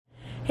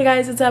Hey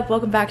guys, what's up?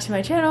 Welcome back to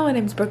my channel. My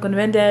name is Brooklyn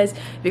Mendez.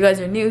 If you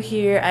guys are new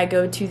here, I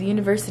go to the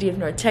University of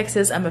North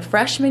Texas. I'm a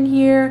freshman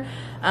here,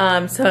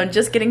 so I'm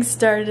just getting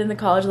started in the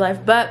college life.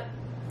 But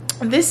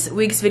this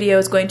week's video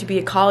is going to be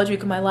a college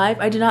week of my life.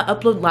 I did not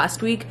upload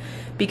last week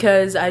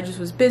because I just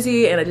was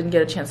busy and I didn't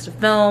get a chance to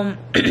film.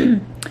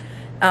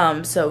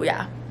 So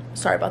yeah,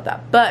 sorry about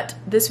that. But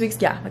this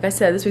week's, like I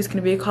said, this week's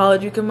gonna be a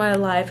college week of my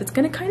life. It's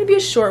gonna kind of be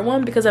a short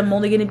one because I'm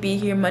only gonna be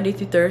here Monday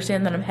through Thursday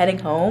and then I'm heading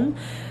home.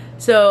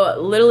 So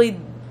literally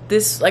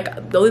this,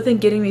 the only thing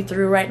getting me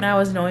through right now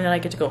is knowing that I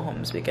get to go home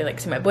this weekend,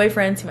 see my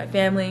boyfriend, see my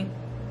family,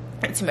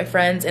 and see my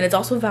friends. And it's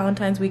also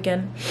Valentine's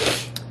weekend,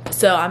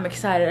 so I'm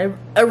excited.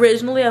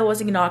 Originally I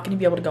wasn't not going to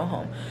be able to go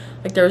home,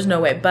 there was no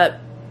way,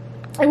 but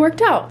it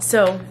worked out.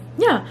 So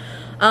yeah,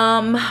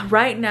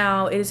 right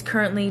now it is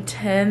currently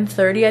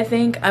 10:30. I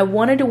think I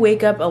wanted to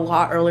wake up a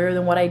lot earlier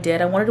than what I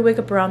did. I wanted to wake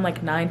up around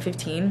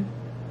 9:15,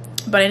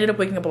 but I ended up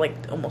waking up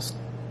at almost,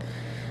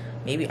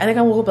 maybe, I think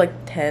I woke up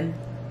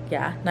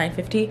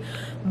 9:50,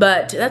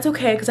 but that's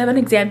okay because I have an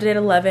exam today at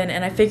 11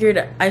 and I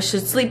figured I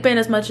should sleep in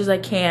as much as I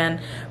can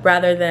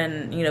rather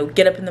than,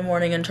 get up in the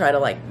morning and try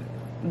to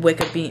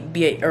wake up,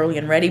 be early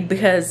and ready,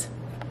 because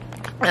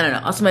I don't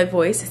know. Also, my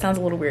voice, it sounds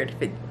a little weird.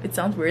 If it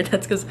sounds weird,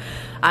 that's because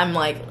I'm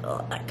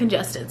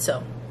congested.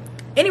 So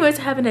anyways,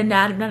 I have an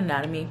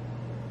I'm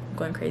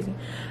going crazy.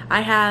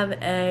 I have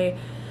a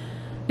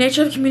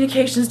Nature of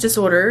Communications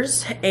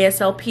Disorders,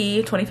 ASLP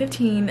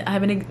 2015. I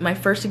have my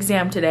first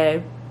exam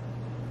today.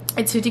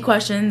 It's 50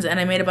 questions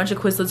and I made a bunch of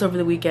Quizlets over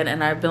the weekend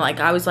and I've been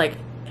I was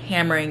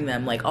hammering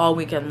them all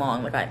weekend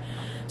long.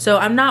 So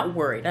I'm not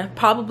worried. I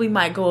probably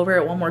might go over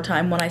it one more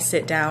time when I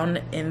sit down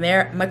in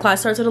there. My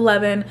class starts at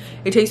 11.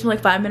 It takes me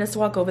 5 minutes to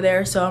walk over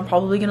there, so I'm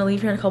probably gonna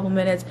leave here in a couple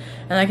minutes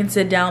and I can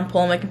sit down,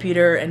 pull on my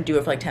computer and do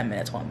it for 10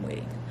 minutes while I'm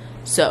waiting.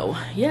 So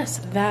yes,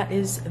 that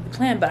is the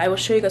plan, but I will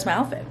show you guys my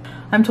outfit.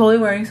 I'm totally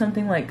wearing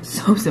something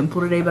so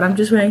simple today, but I'm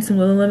just wearing some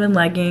Lululemon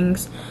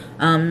leggings,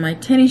 my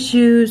tennis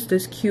shoes,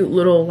 this cute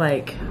little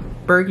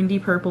burgundy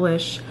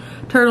purplish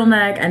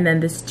turtleneck, and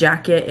then this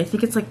jacket. I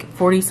think it's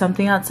 40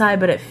 something outside,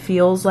 but it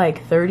feels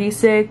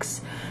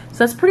 36, so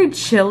that's pretty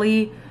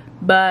chilly,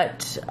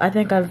 but I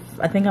think I'm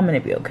gonna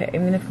be okay. I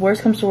mean, if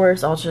worst comes to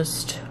worst, I'll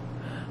just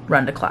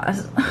run to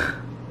class.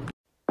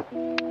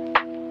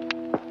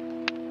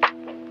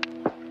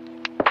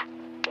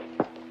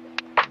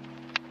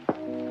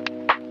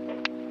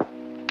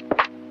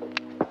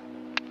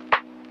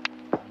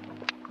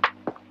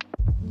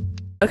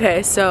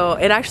 Okay, so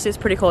it actually is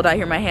pretty cold out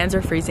here. My hands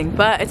are freezing,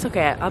 but it's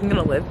okay. I'm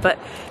gonna live. But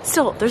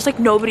still, there's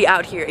nobody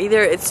out here.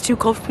 Either it's too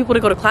cold for people to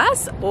go to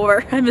class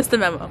or I missed the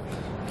memo.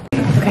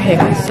 Okay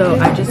guys, so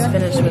I just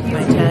finished with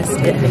my test.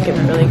 I think it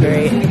went really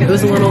great. It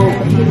was a little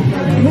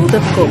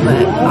difficult,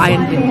 but I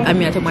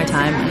took my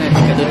time and I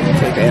think I did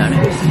pretty great on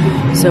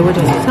it. So we're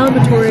doing a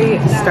celebratory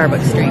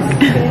Starbucks drink.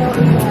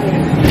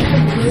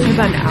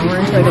 About an hour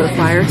until I go to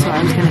choir, so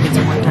I'm just gonna get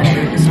some more time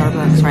here at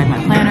Starbucks, write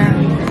my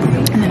planner.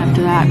 And then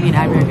after that, me and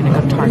Abby are gonna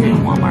go to Target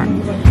and Walmart.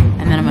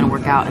 And then I'm gonna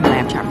work out and then I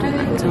have chapter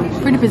 9.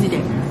 So pretty busy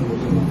day.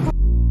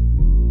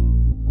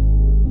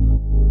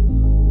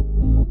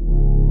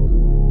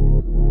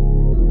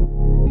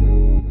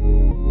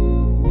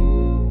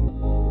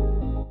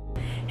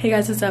 Hey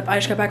guys, what's up? I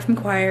just got back from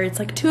choir. It's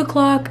 2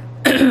 o'clock.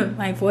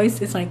 My voice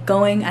is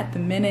going at the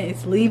minute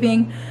it's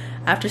leaving.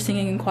 After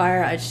singing in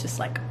choir, it's just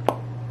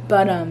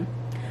but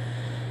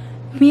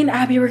me and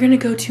Abby, we're gonna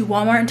go to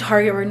Walmart and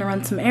Target. We're gonna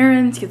run some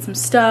errands, get some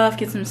stuff,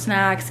 get some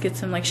snacks, get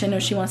some she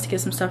knows she wants to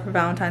get some stuff for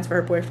Valentine's for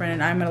her boyfriend,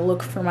 and I'm gonna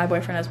look for my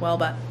boyfriend as well,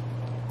 but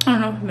I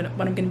don't know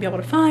what I'm gonna be able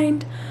to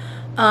find.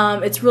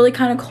 It's really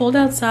kind of cold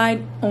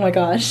outside. Oh my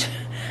gosh.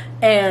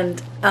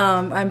 And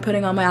I'm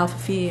putting on my Alpha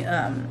Phi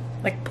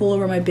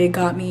pullover, my Big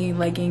Got Me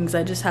leggings.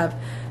 I just have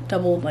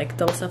double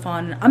stuff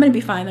on. I'm gonna be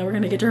fine though. We're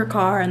gonna get to her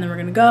car and then we're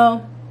gonna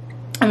go.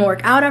 I'm gonna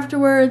work out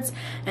afterwards,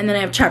 and then I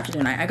have chapter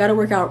tonight. I gotta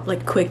work out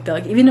quick though.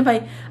 Even if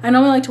I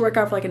normally like to work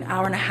out for an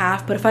hour and a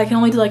half, but if I can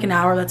only do an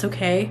hour, that's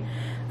okay.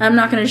 I'm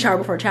not gonna shower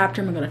before chapter.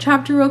 I'm gonna go to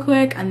chapter real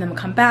quick and then we'll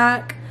come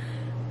back.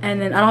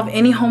 And then I don't have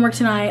any homework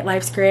tonight.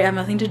 Life's great. I have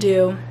nothing to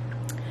do.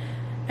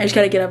 I just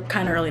gotta get up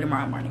kind of early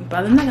tomorrow morning. But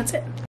other than that, that's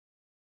it.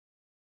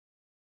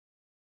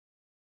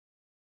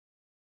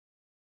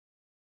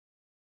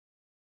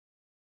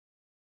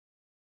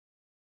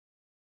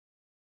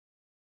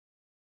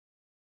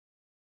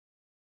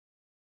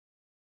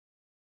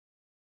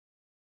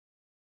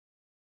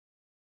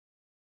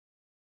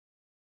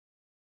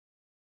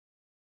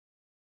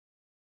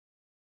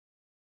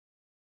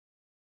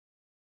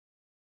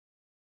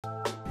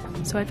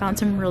 So I found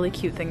some really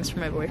cute things for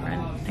my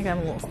boyfriend. I got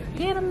him a little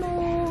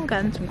animal,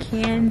 got him some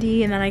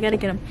candy, and then I gotta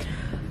get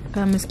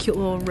him this cute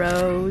little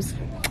rose.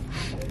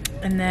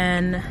 And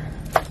then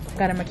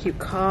got him a cute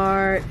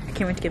card. I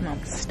can't wait to give him all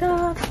the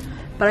stuff.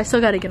 But I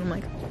still gotta get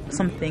him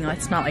something.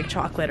 It's not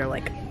chocolate or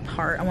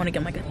heart. I wanna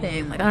get him a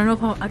thing. I don't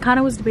know if I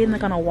kinda was debating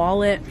on a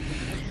wallet,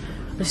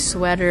 a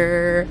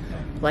sweater,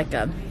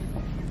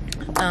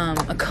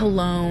 a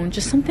cologne,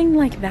 just something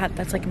like that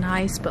that's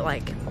nice, but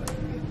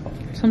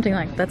something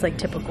that's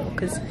typical,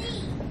 because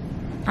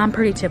I'm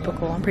pretty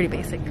typical. I'm pretty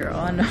basic girl.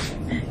 I know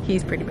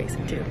he's pretty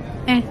basic too.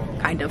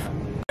 Kind of.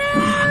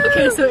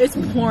 Okay, so it's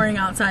pouring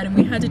outside and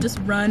we had to just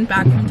run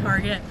back from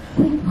Target.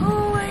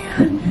 Oh my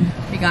god.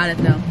 We got it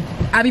though.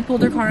 Abby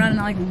pulled her car out and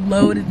I like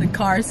loaded the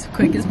car as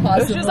quick as possible. I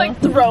was just like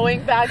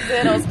throwing bags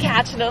in. I was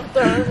catching them,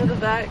 throwing them in the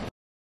back.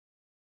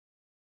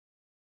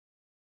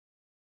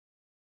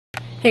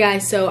 Hey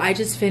guys, so I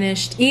just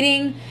finished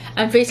eating.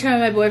 I'm FaceTiming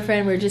my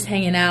boyfriend. We're just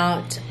hanging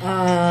out.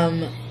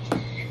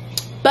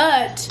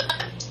 But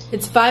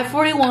it's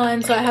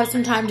 5:41, so I have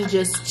some time to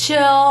just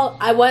chill.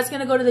 I was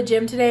gonna go to the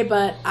gym today,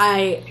 but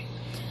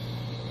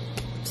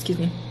excuse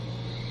me,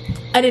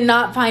 I did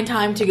not find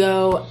time to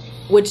go,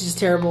 which is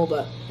terrible.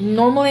 But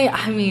normally,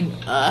 I mean,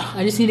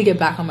 I just need to get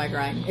back on my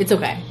grind. It's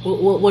okay.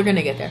 We're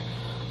gonna get there.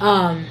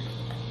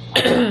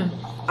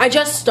 I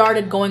just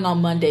started going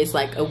on Mondays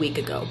like a week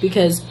ago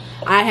because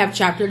I have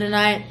chapter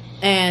tonight,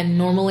 and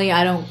normally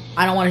I don't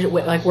want to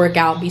like work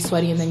out, be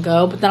sweaty, and then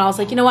go. But then I was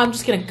like, you know what, I'm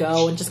just gonna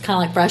go and just kind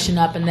of like freshen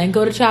up and then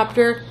go to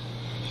chapter.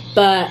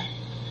 But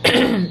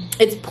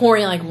it's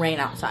pouring like rain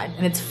outside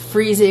and it's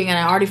freezing and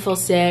I already feel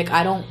sick.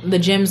 The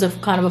gym's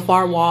kind of a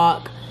far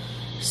walk,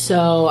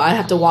 so I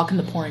have to walk in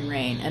the pouring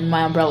rain and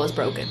my umbrella's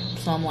broken.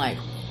 So I'm like,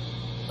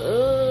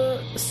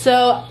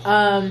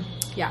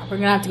 yeah, we're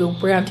gonna have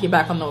to get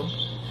back on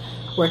the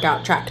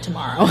workout track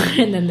tomorrow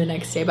and then the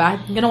next day. But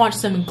I'm gonna watch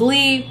some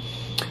Glee,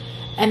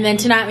 and then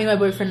tonight me and my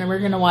boyfriend, we're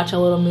gonna watch a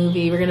little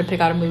movie. We're gonna pick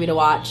out a movie to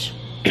watch.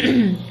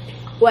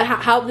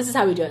 This is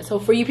how we do it. So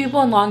for you people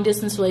in long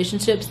distance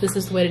relationships, this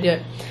is the way to do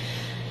it.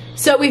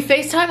 So we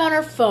FaceTime on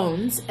our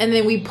phones and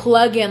then we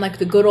plug in like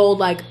the good old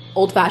like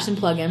old-fashioned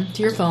plug-in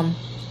to your phone,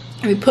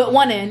 and we put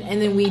one in and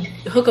then we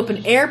hook up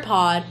an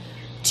AirPod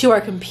to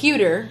our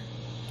computer,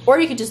 or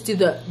you could just do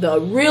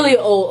the really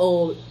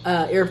old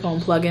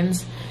earphone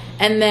plugins.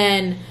 And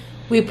then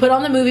we put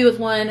on the movie with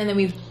one, and then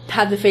we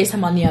have the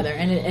FaceTime on the other,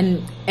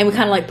 and we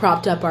kind of like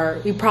prop up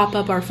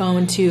our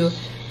phone to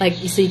like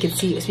so we could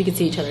see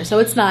each other. So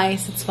it's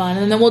nice, it's fun.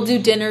 And then we'll do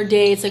dinner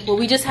dates. Like, well,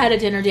 we just had a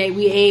dinner date.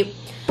 We ate.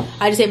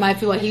 I just ate my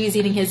food while he was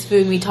eating his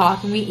food. And we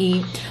talk and we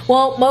eat.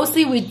 Well,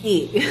 mostly we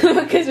eat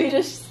because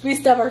we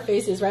stuff our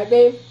faces, right,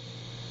 babe?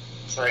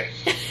 Right.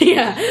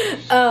 Yeah.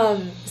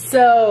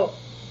 So,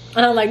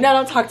 and I'm like, no,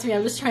 don't talk to me.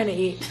 I'm just trying to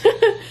eat.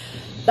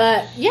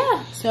 But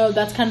yeah, so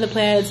that's kind of the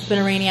plan. It's been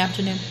a rainy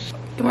afternoon.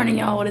 Good morning,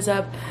 y'all. What is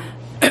up?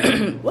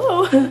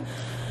 Whoa.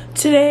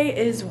 Today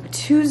is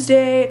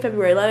Tuesday,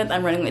 February 11th.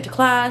 I'm running late to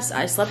class.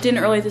 I slept in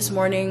late this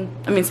morning.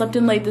 I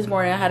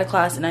had a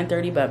class at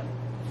 9:30, but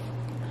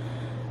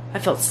I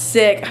felt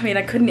sick. I mean,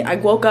 I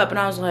woke up and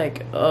I was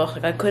like, ugh,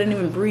 like I couldn't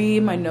even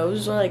breathe. My nose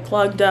was like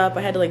clogged up.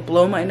 I had to like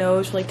blow my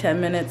nose for like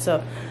 10 minutes.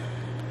 So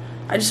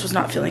I just was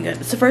not feeling good.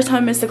 It's the first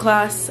time I missed a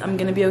class. I'm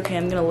gonna be okay.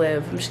 I'm gonna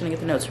live. I'm just gonna get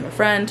the notes from a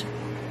friend.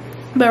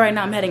 But right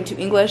now I'm heading to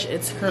English.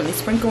 It's currently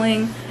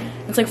sprinkling.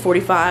 It's like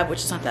 45, which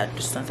is not that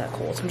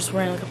cold. So I'm just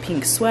wearing like a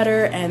pink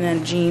sweater and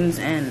then jeans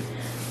and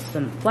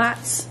some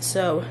flats.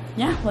 So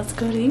yeah, let's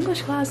go to the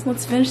English class and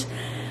let's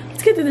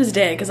get through this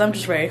day because I'm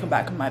just ready to come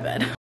back in my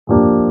bed.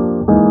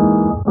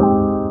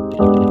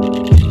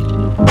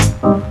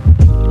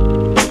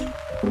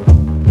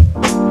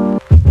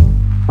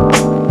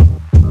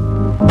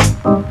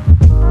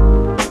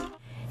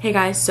 Hey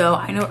guys, so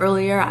I know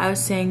earlier I was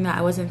saying that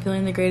I wasn't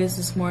feeling the greatest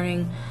this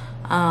morning.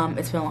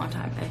 It's been a long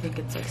time. I think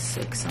it's like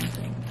 6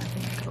 something. I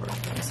think I could work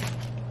this.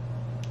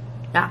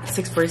 Yeah,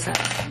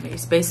 6:47.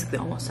 It's basically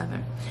almost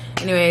 7.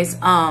 Anyways,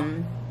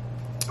 I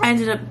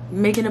ended up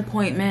making an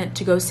appointment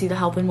to go see the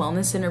Health and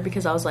Wellness Center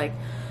because I was like,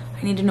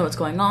 I need to know what's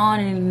going on.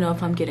 I need to know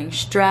if I'm getting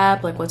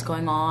strep, like what's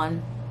going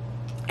on.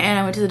 And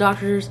I went to the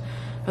doctor's,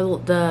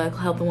 the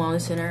Health and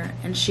Wellness Center,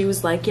 and she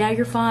was like, yeah,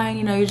 you're fine.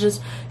 You know,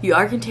 you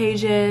are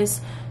contagious.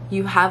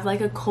 You have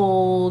like a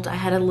cold. I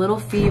had a little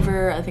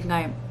fever. I think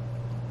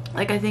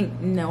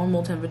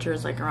normal temperature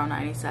is like around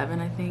 97,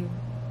 I think,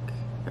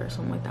 or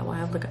something like that. Well,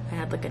 I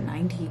had like a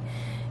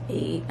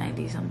 98,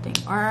 90 something,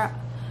 or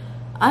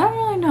I don't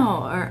really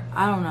know, or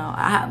I don't know.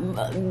 I have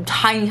a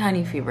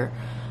tiny fever,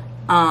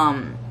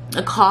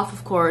 a cough,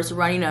 of course, a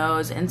runny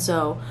nose, and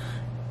so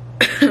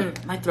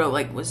my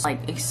throat was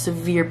like a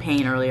severe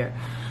pain earlier.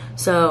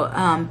 So,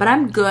 but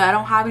I'm good. I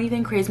don't have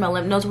anything crazy. My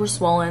lymph nodes were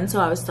swollen, so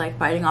I was like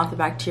fighting off the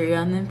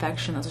bacteria and the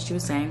infection. That's what she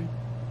was saying.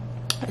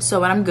 So,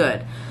 but I'm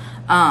good.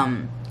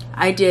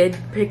 I did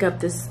pick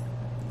up this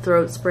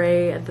throat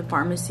spray at the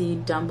pharmacy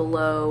down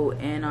below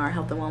in our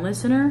Health and Wellness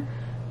Center.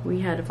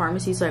 We had a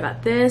pharmacy, so I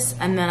got this,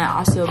 and then I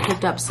also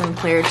picked up some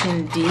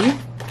Claritin D,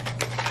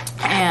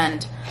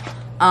 and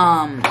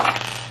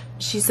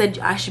she said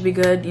I should be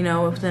good, you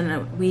know, within a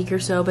week or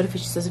so, but she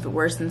says if it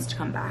worsens to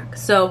come back.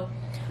 So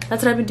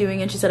that's what I've been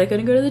doing, and she said I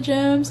couldn't go to the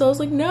gym, so I was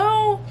like,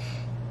 no,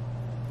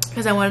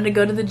 because I wanted to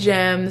go to the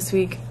gym this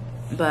week,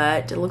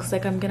 but it looks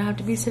like I'm gonna have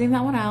to be sitting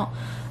that one out.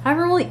 I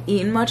haven't really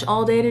eaten much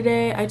all day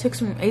today. I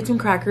ate some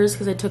crackers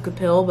because I took a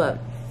pill, but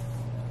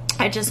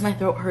my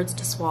throat hurts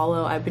to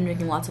swallow. I've been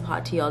drinking lots of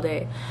hot tea all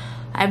day.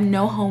 I have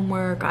no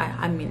homework.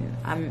 I mean,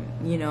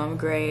 I'm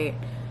great.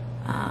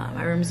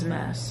 My room's a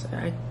mess.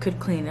 I could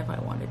clean if I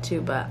wanted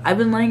to, but I've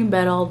been laying in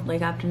bed all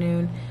like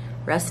afternoon,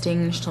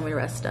 resting. She told me to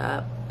rest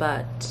up,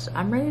 but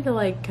I'm ready to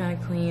like kind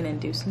of clean and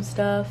do some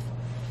stuff.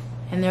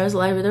 And there was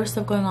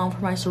stuff going on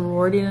for my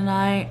sorority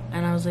tonight,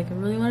 and I was like, I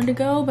really wanted to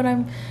go, but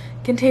I'm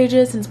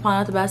contagious, and it's probably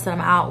not the best that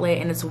I'm out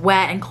late, and it's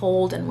wet and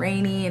cold and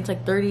rainy. It's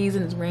like 30s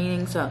and it's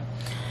raining, so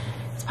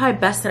it's probably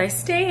best that I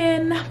stay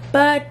in.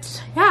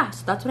 But yeah,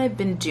 so that's what I've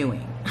been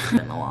doing. It's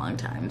been a long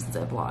time since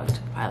I vlogged,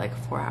 probably like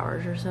 4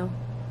 hours or so.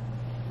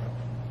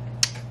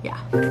 Yeah.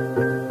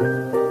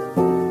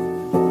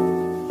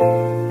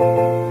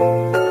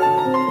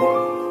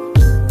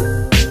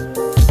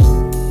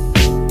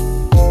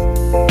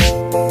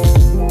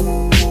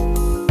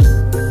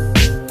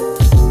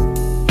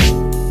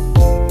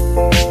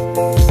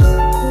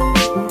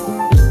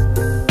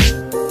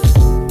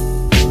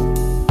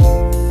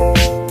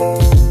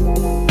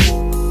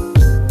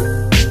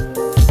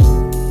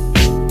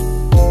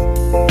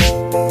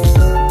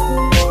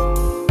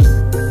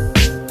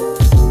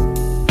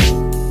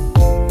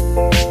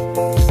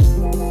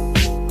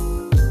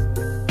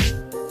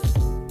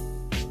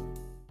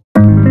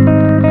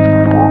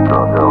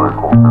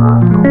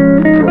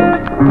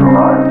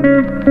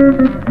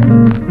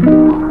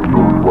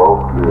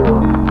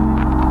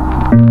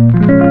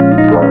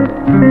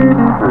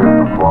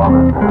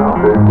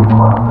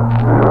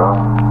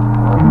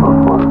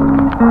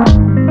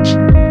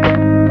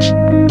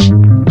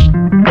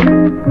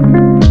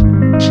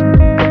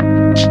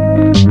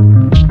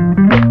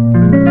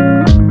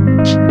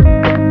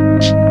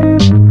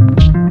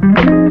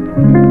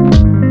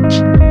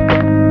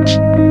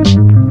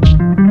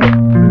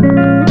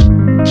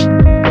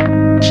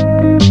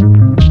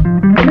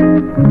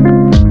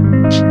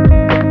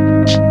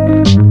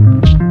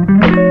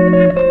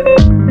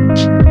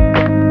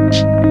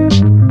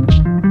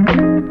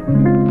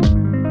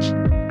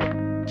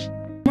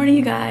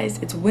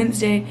 It's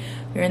Wednesday.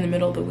 We're in the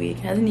middle of the week.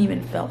 It hasn't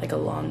even felt like a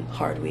long,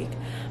 hard week.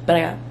 But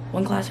I got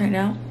one class right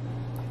now,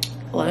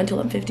 11 to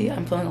 11:50.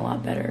 I'm feeling a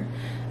lot better.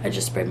 I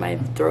just sprayed my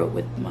throat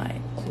with my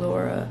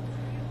chloroseptic.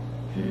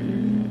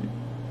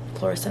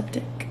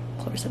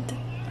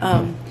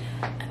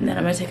 And then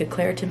I'm gonna take a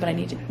Claritin, but I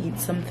need to eat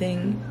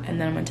something. And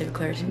then I'm gonna take a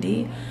Claritin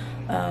D.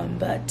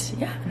 But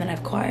yeah, and then I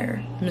have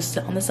choir. I'm gonna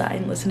sit on the side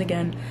and listen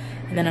again,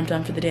 and then I'm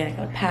done for the day. I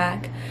gotta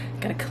pack, I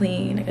gotta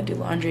clean, I gotta do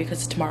laundry,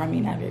 because tomorrow me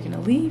and Abby are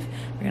gonna leave.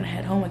 We're gonna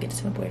head home. I get to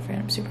see my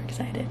boyfriend. I'm super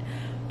excited.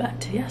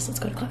 But yes, let's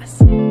go to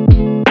class.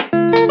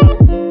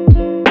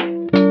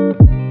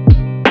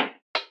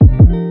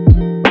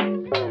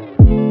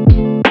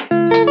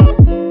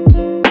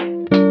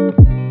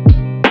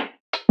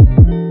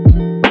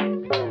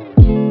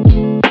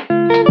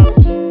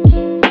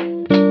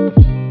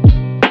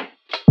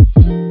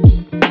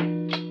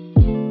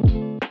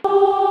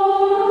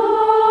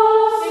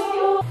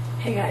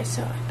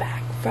 So I'm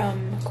back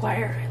from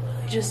choir. I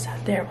literally just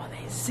sat there while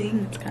they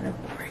sing. It's kind of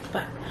boring,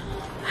 but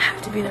I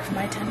have to be there for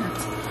my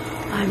attendance.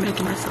 I'm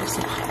making myself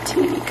some hot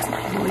tea because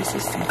my voice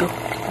is going.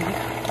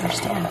 I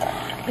understand.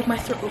 Like my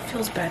throat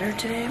feels better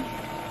today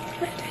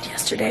than it did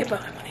yesterday,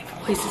 but my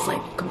voice is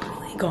like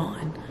completely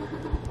gone.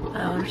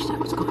 I don't understand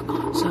what's going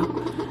on. So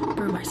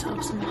brew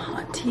myself some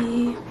hot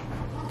tea,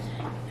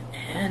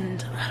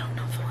 and I don't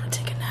know if I want to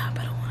take a nap.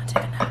 I don't want to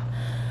take a nap.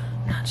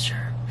 I'm not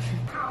sure.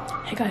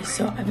 Hey guys,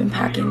 so I've been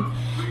packing,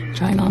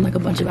 trying on like a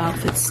bunch of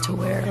outfits to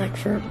wear like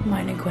for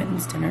mine and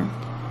Quentin's dinner.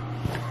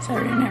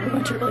 Saturday night we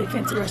went to a really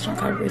fancy restaurant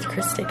called Ruth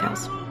Chris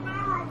Steakhouse.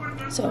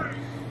 So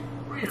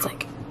it's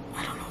like,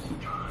 I don't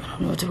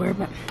know what to wear,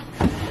 but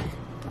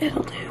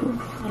it'll do.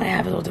 What I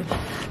have, it'll do.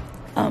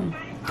 I'm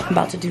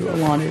about to do a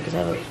laundry because I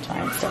have like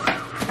giant stuff,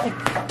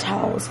 like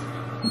towels.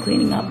 I'm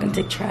cleaning up, I'm gonna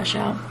take trash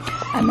out.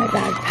 I have my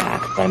bag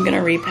packed, but I'm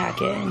gonna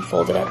repack it and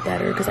fold it up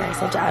better because I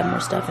still have to add more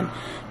stuff and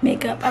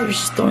makeup. I was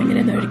just throwing it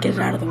in there to get it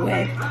out of the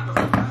way.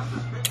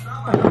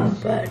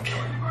 But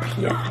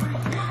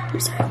yeah, I'm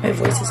sorry, my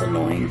voice is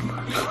annoying.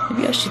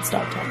 Maybe I should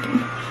stop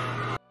talking.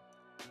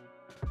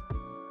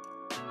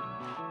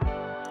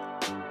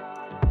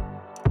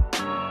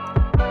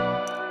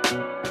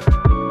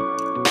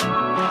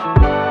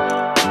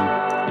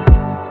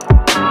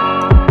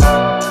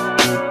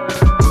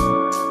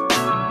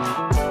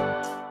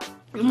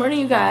 Good morning,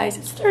 you guys.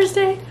 It's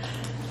Thursday,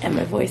 and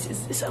my voice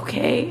is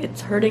okay. It's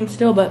hurting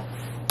still, but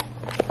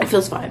it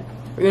feels fine.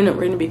 We're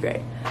gonna be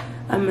great.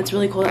 It's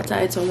really cold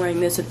outside, so I'm wearing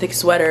this, a thick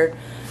sweater,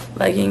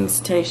 leggings,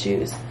 tennis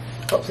shoes.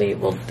 Hopefully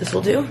this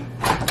will do.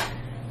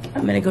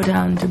 I'm gonna go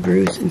down to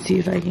Bruce and see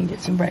if I can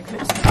get some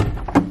breakfast,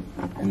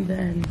 and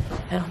then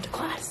head on to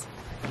class.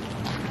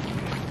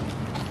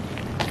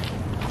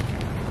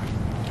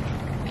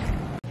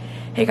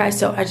 Hey guys,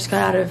 so I just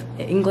got out of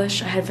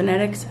English. I had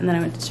phonetics, and then I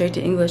went straight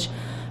to English.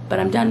 But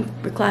I'm done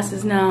with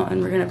classes now,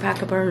 and we're gonna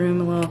pack up our room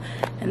a little,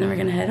 and then we're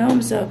gonna head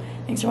home. So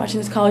thanks for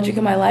watching this college week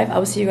of my life. I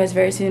will see you guys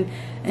very soon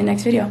in the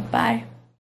next video. Bye.